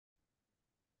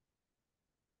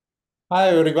Hi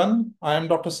everyone, I am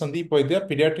Dr. Sandeep Vaidya,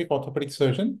 Pediatric Orthopaedic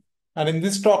Surgeon, and in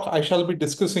this talk I shall be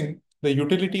discussing the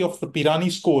utility of the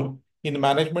Pirani score in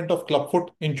management of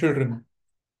clubfoot in children.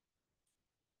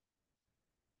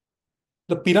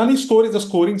 The Pirani score is a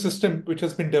scoring system which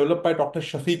has been developed by Dr.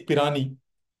 Shafiq Pirani,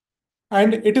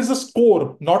 and it is a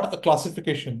score, not a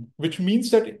classification, which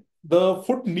means that the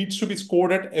foot needs to be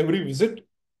scored at every visit,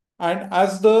 and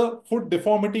as the foot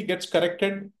deformity gets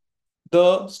corrected,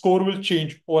 the score will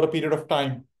change over a period of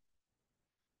time.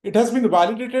 It has been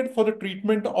validated for the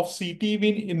treatment of CTEV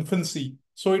in infancy.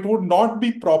 So it would not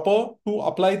be proper to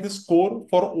apply this score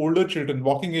for older children,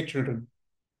 walking age children.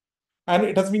 And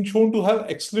it has been shown to have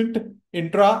excellent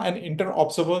intra and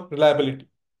inter-observer reliability.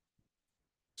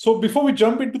 So before we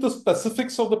jump into the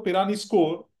specifics of the Pirani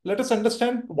score, let us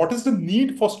understand what is the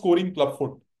need for scoring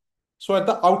clubfoot. So at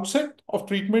the outset of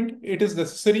treatment, it is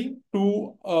necessary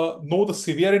to know the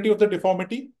severity of the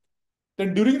deformity.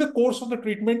 Then during the course of the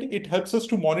treatment, it helps us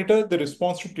to monitor the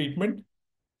response to treatment.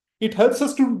 It helps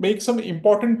us to make some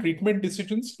important treatment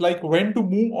decisions, like when to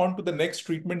move on to the next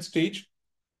treatment stage.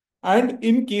 And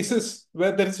in cases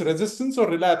where there is resistance or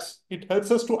relapse, it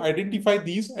helps us to identify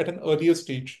these at an earlier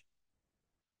stage.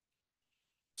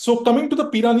 So coming to the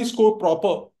Pirani score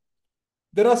proper,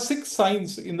 there are 6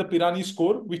 signs in the Pirani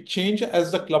score which change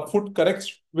as the clubfoot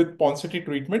corrects with Ponseti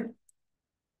treatment.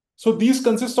 So these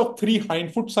consist of 3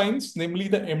 hindfoot signs, namely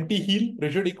the empty heel,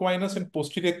 rigid equinus, and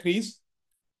posterior crease,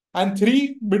 and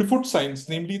 3 midfoot signs,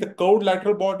 namely the curved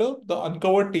lateral border, the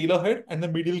uncovered tailor head, and the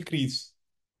medial crease.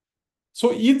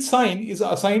 So each sign is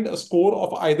assigned a score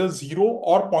of either 0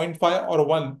 or zero point 0.5 or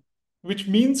 1, which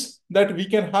means that we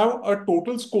can have a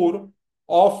total score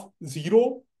of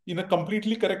 0 in a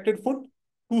completely corrected foot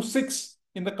to 6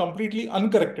 in the completely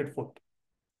uncorrected foot.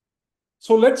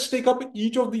 So let's take up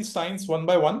each of these signs one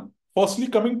by one. Firstly,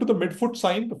 coming to the midfoot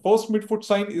sign, the first midfoot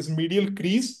sign is medial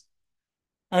crease.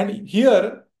 And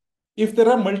here, if there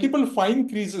are multiple fine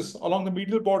creases along the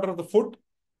medial border of the foot,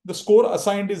 the score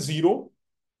assigned is 0.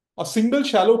 A single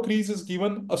shallow crease is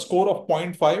given a score of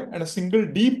 0.5 and a single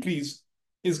deep crease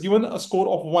is given a score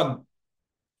of 1.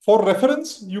 For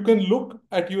reference, you can look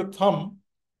at your thumb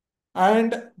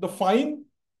and the fine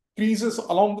creases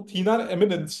along the thenar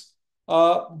eminence,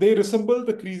 they resemble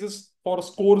the creases for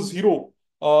score 0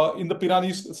 in the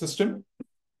Pirani system.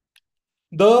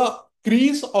 The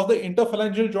crease of the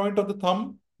interphalangeal joint of the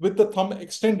thumb with the thumb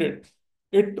extended,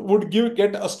 it would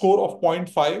get a score of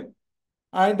 0.5,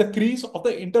 and the crease of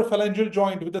the interphalangeal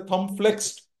joint with the thumb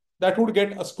flexed, that would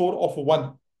get a score of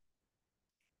 1.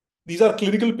 These are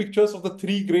clinical pictures of the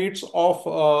 3 grades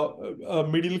of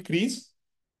medial crease.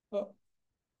 Uh,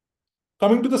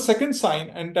 Coming to the second sign,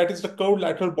 and that is the curved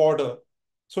lateral border.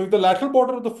 So if the lateral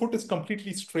border of the foot is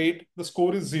completely straight, the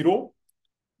score is 0.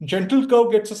 Gentle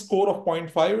curve gets a score of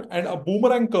 0.5 and a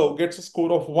boomerang curve gets a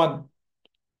score of 1.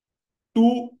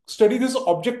 To study this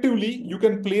objectively, you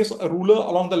can place a ruler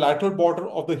along the lateral border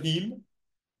of the heel.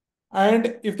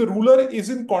 And if the ruler is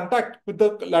in contact with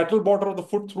the lateral border of the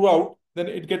foot throughout, then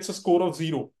it gets a score of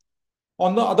 0.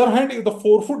 On the other hand, if the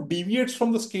forefoot deviates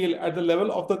from the scale at the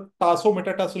level of the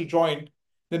tarso-metatarsal joint,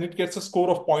 then it gets a score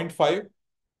of 0.5.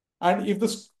 And if the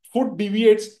foot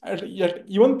deviates at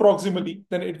even proximally,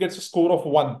 then it gets a score of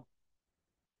 1.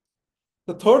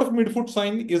 The third midfoot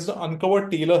sign is the uncovered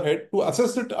tailor head. To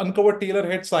assess the uncovered tailor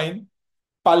head sign,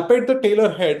 palpate the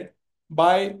tailor head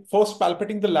by first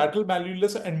palpating the lateral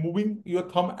malleolus and moving your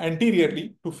thumb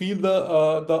anteriorly to feel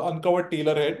the uncovered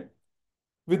tailor head.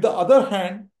 With the other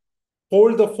hand,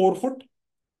 hold the forefoot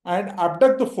and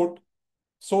abduct the foot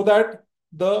so that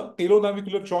the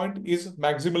talonavicular joint is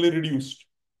maximally reduced.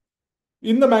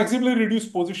 In the maximally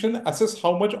reduced position, assess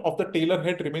how much of the tailor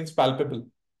head remains palpable.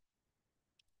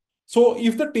 So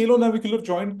if the talonavicular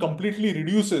joint completely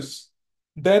reduces,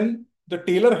 then the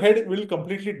tailor head will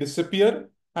completely disappear.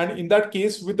 And in that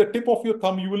case, with the tip of your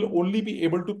thumb, you will only be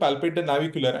able to palpate the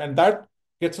navicular, and that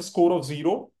gets a score of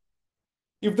 0.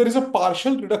 If there is a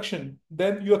partial reduction,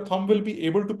 then your thumb will be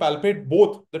able to palpate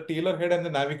both the tailor head and the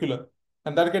navicular,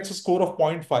 and that gets a score of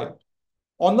 0.5.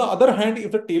 On the other hand,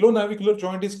 if the talonavicular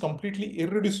joint is completely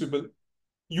irreducible,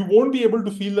 you won't be able to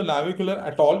feel the navicular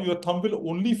at all. Your thumb will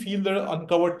only feel the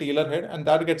uncovered tailor head, and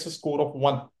that gets a score of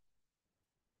 1.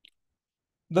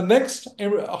 The next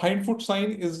hindfoot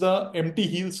sign is the empty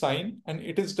heel sign, and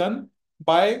it is done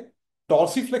by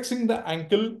dorsiflexing the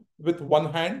ankle with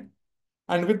one hand,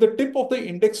 and with the tip of the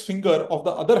index finger of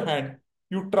the other hand,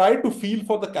 you try to feel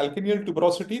for the calcaneal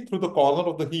tuberosity through the corner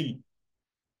of the heel.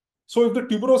 So if the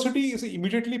tuberosity is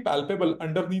immediately palpable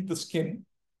underneath the skin,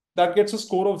 that gets a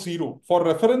score of 0. For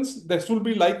reference, this will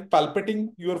be like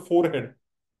palpating your forehead.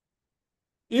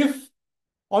 If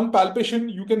On palpation,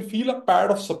 you can feel a pad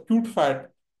of subacute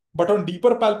fat, but on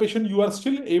deeper palpation, you are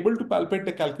still able to palpate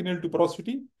the calcaneal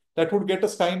tuberosity. That would get a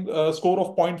score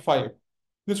of 0.5.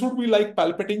 This would be like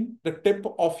palpating the tip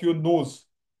of your nose.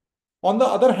 On the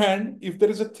other hand, if there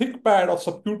is a thick pad of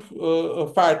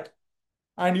subacute fat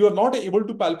and you are not able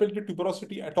to palpate the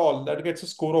tuberosity at all, that gets a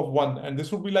score of 1. And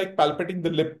this would be like palpating the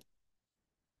lip.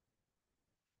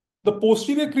 The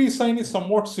posterior crease sign is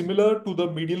somewhat similar to the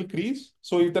medial crease.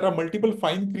 So if there are multiple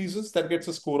fine creases, that gets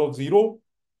a score of 0.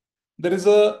 There is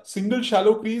a single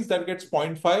shallow crease that gets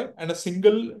 0.5 and a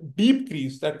single deep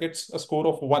crease that gets a score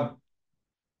of 1.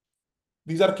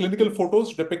 These are clinical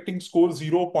photos depicting score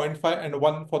 0, 0.5 and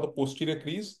 1 for the posterior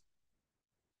crease.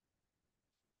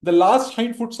 The last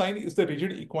hindfoot sign is the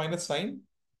rigid equinus sign,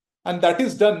 and that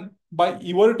is done by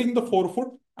everting the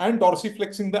forefoot and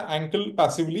dorsiflexing the ankle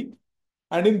passively.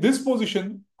 And in this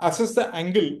position, assess the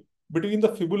angle between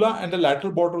the fibula and the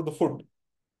lateral border of the foot.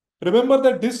 Remember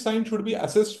that this sign should be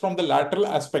assessed from the lateral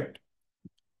aspect.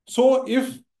 So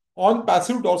if on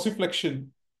passive dorsiflexion,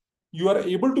 you are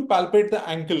able to palpate the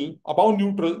ankle above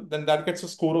neutral, then that gets a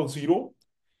score of 0.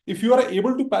 If you are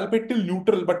able to palpate till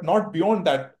neutral, but not beyond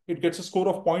that, it gets a score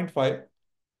of 0.5.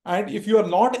 And if you are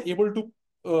not able to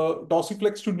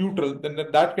dorsiflex to neutral, then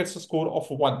that gets a score of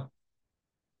 1.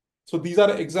 So these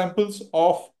are examples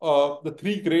of the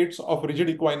 3 grades of rigid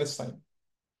equinus sign.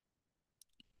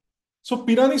 So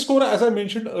Pirani score, as I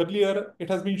mentioned earlier, it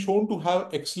has been shown to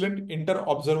have excellent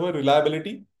inter-observer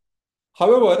reliability.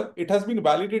 However, it has been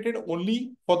validated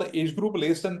only for the age group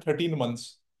less than 13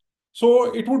 months.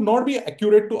 So it would not be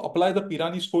accurate to apply the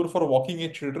Pirani score for walking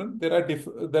age children. There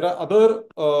are other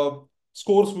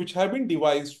scores which have been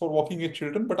devised for walking age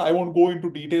children, but I won't go into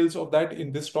details of that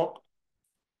in this talk.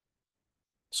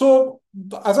 So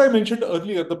as I mentioned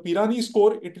earlier, the Pirani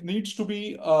score, it needs to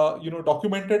be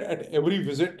documented at every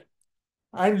visit.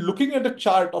 And looking at the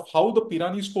chart of how the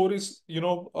Pirani score is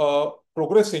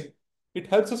progressing, it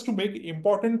helps us to make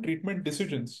important treatment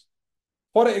decisions.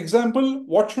 For example,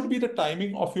 what should be the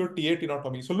timing of your TA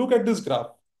tenotomy? So look at this graph.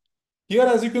 Here,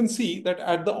 as you can see, that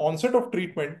at the onset of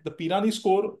treatment, the Pirani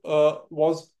score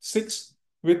was 6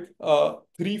 with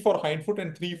 3 for hindfoot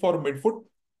and 3 for midfoot.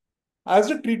 As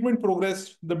the treatment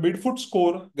progressed, the midfoot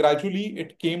score gradually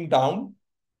it came down,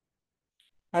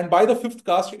 and by the 5th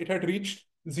cast, it had reached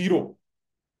 0.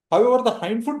 However, the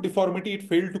hindfoot deformity it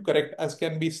failed to correct, as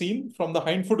can be seen from the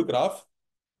hindfoot graph.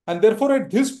 And therefore,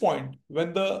 at this point,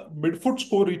 when the midfoot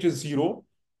score reaches 0,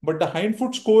 but the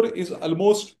hindfoot score is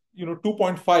almost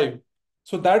 2.5.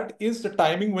 So that is the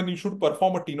timing when you should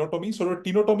perform a tenotomy. So the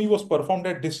tenotomy was performed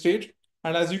at this stage.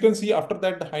 And as you can see, after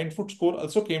that, the hindfoot score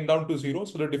also came down to 0.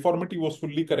 So the deformity was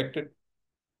fully corrected.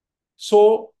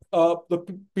 So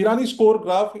the Pirani score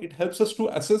graph, it helps us to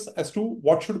assess as to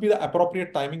what should be the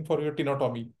appropriate timing for your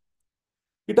tenotomy.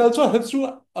 It also helps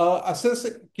to assess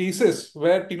cases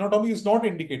where tenotomy is not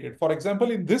indicated. For example,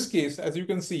 in this case, as you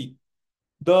can see,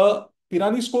 the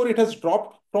Pirani score, it has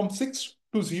dropped from 6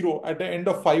 to 0 at the end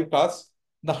of 5 casts.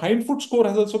 The hindfoot score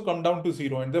has also come down to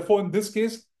 0. And therefore, in this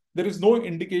case, there is no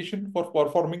indication for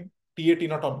performing TA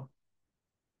tenotomy.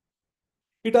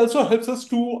 It also helps us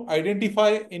to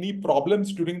identify any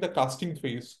problems during the casting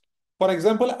phase. For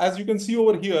example, as you can see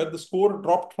over here, the score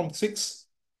dropped from 6.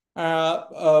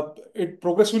 It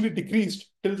progressively decreased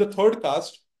till the 3rd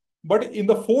cast. But in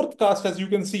the 4th cast, as you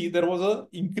can see, there was an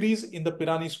increase in the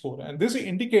Pirani score. And this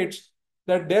indicates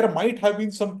that there might have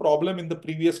been some problem in the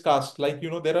previous cast. Like,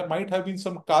 there might have been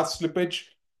some cast slippage,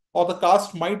 or the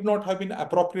cast might not have been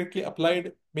appropriately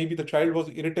applied. Maybe the child was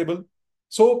irritable.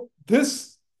 So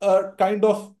this kind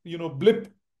of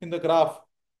blip in the graph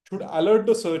should alert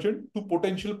the surgeon to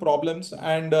potential problems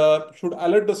and should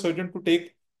alert the surgeon to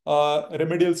take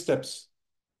remedial steps.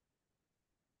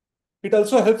 It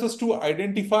also helps us to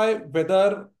identify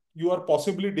whether you are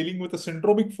possibly dealing with a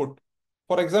syndromic foot.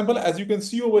 For example, as you can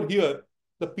see over here,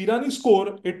 the Pirani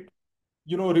score, it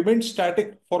remains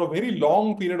static for a very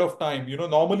long period of time.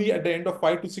 Normally at the end of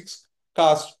 5 to 6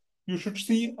 casts, you should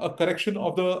see a correction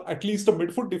of at least the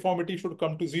midfoot deformity should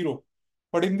come to 0.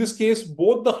 But in this case,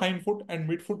 both the hindfoot and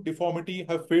midfoot deformity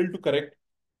have failed to correct.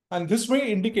 And this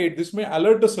may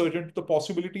alert the surgeon to the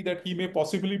possibility that he may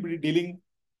possibly be dealing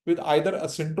with either a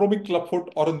syndromic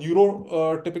clubfoot or a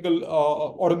neurotypical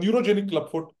or a neurogenic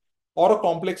clubfoot or a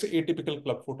complex atypical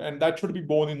clubfoot. And that should be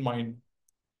borne in mind.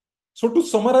 So to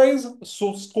summarize,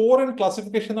 score and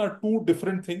classification are 2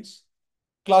 different things.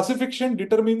 Classification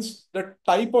determines the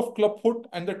type of clubfoot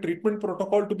and the treatment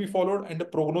protocol to be followed and the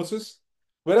prognosis.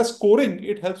 Whereas scoring,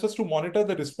 it helps us to monitor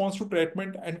the response to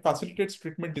treatment and facilitates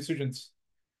treatment decisions.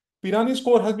 Pirani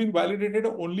score has been validated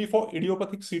only for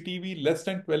idiopathic CTEV less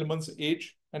than 12 months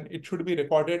age, and it should be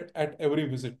recorded at every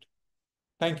visit.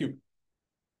 Thank you.